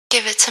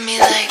Give it to me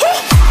like.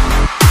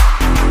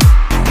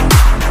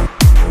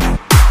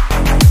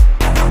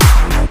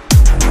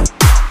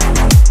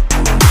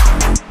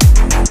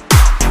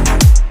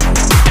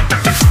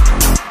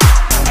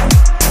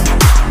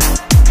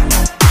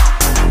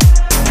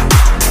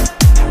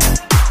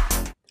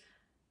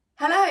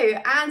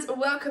 Hello and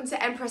welcome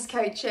to Empress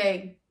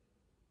Coaching.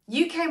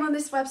 You came on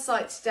this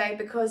website today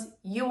because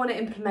you want to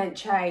implement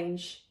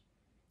change.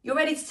 You're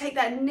ready to take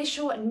that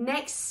initial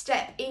next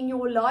step in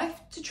your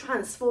life to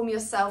transform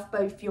yourself,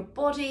 both your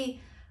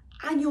body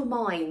and your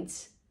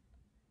mind.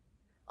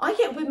 I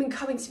get women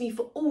coming to me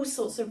for all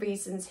sorts of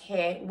reasons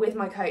here with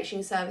my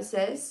coaching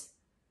services.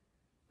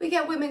 We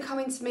get women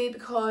coming to me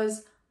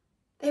because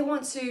they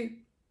want to,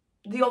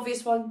 the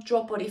obvious one,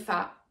 drop body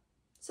fat.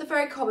 It's a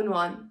very common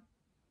one.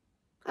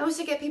 I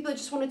also get people that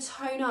just want to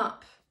tone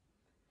up.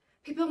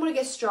 People want to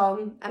get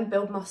strong and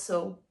build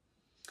muscle.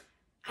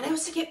 And I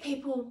also get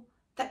people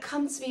that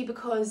come to me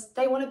because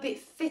they want to be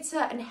fitter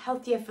and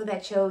healthier for their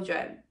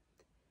children.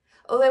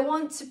 Or they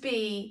want to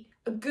be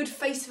a good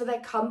face for their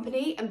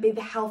company and be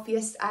the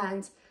healthiest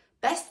and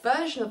best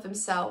version of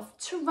themselves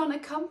to run a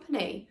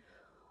company.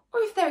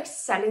 Or if they're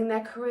excelling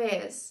their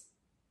careers.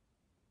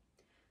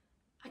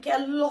 I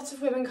get a lot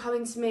of women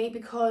coming to me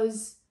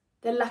because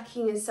they're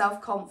lacking in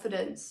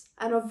self-confidence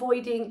and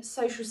avoiding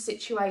social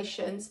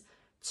situations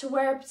to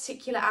wear a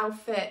particular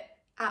outfit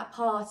at a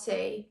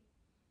party,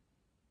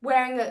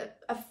 wearing a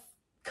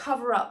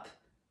cover-up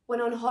when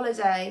on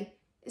holiday,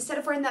 instead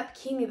of wearing that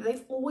bikini that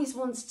they've always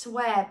wanted to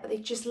wear, but they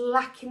just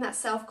lack in that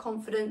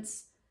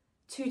self-confidence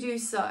to do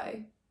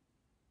so.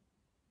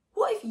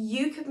 What if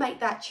you could make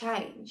that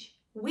change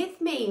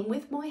with me and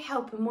with my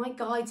help and my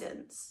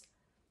guidance?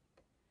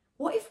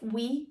 What if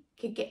we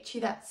could get to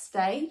that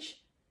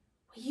stage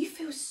where you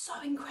feel so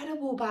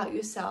incredible about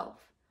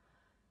yourself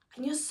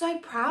and you're so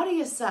proud of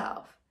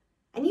yourself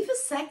and you feel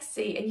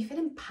sexy and you feel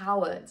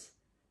empowered?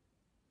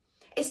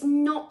 It's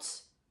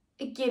not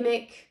a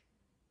gimmick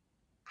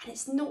and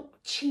it's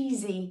not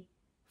cheesy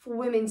for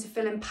women to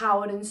feel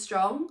empowered and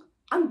strong.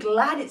 I'm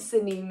glad it's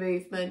the new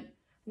movement,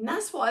 and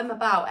that's what I'm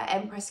about at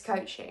Empress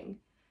Coaching.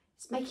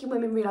 It's making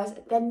women realise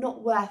that they're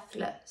not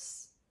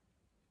worthless,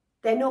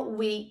 they're not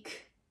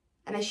weak,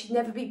 and they should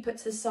never be put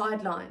to the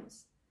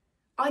sidelines.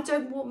 I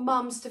don't want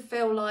mums to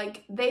feel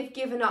like they've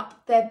given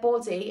up their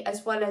body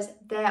as well as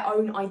their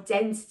own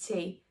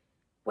identity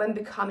when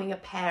becoming a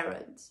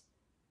parent.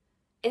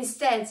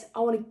 Instead, I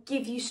want to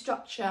give you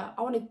structure.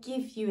 I want to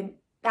give you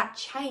that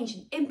change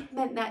and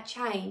implement that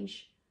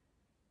change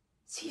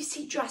so you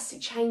see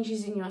drastic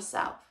changes in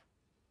yourself.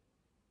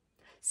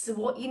 So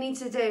what you need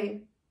to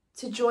do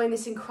to join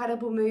this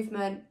incredible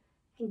movement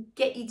and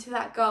get you to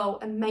that goal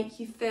and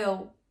make you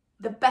feel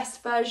the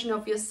best version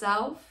of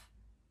yourself,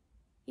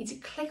 you need to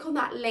click on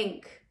that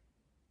link,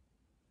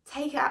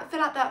 fill out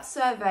that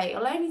survey.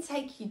 It'll only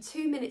take you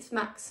 2 minutes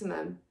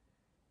maximum,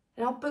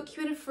 and I'll book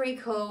you in a free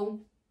call.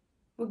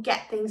 We'll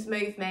get things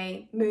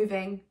moving,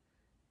 and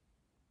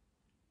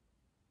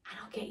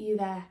I'll get you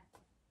there.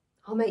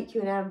 I'll make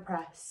you an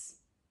Empress.